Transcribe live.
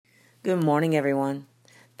Good morning, everyone.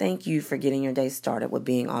 Thank you for getting your day started with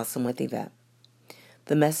being awesome with Yvette.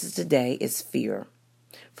 The message today is fear.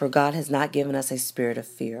 For God has not given us a spirit of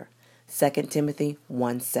fear. 2 Timothy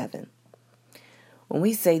 1:7. When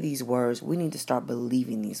we say these words, we need to start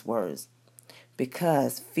believing these words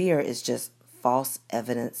because fear is just false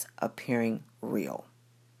evidence appearing real.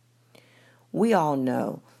 We all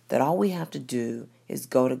know that all we have to do is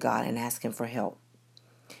go to God and ask Him for help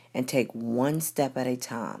and take one step at a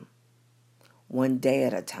time, one day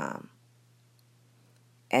at a time,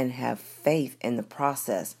 and have faith in the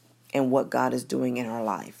process and what God is doing in our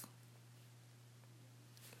life.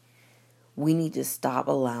 We need to stop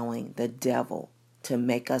allowing the devil to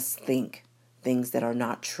make us think things that are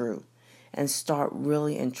not true and start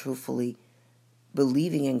really and truthfully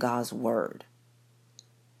believing in God's word.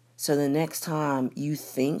 So the next time you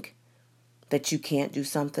think that you can't do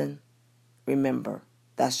something, remember,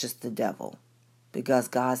 that's just the devil because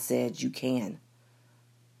God said you can.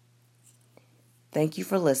 Thank you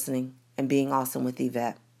for listening and being awesome with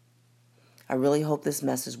Yvette. I really hope this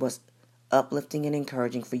message was uplifting and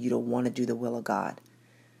encouraging for you to want to do the will of God.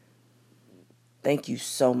 Thank you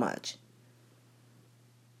so much.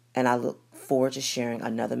 And I look forward to sharing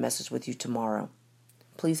another message with you tomorrow.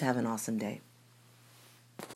 Please have an awesome day.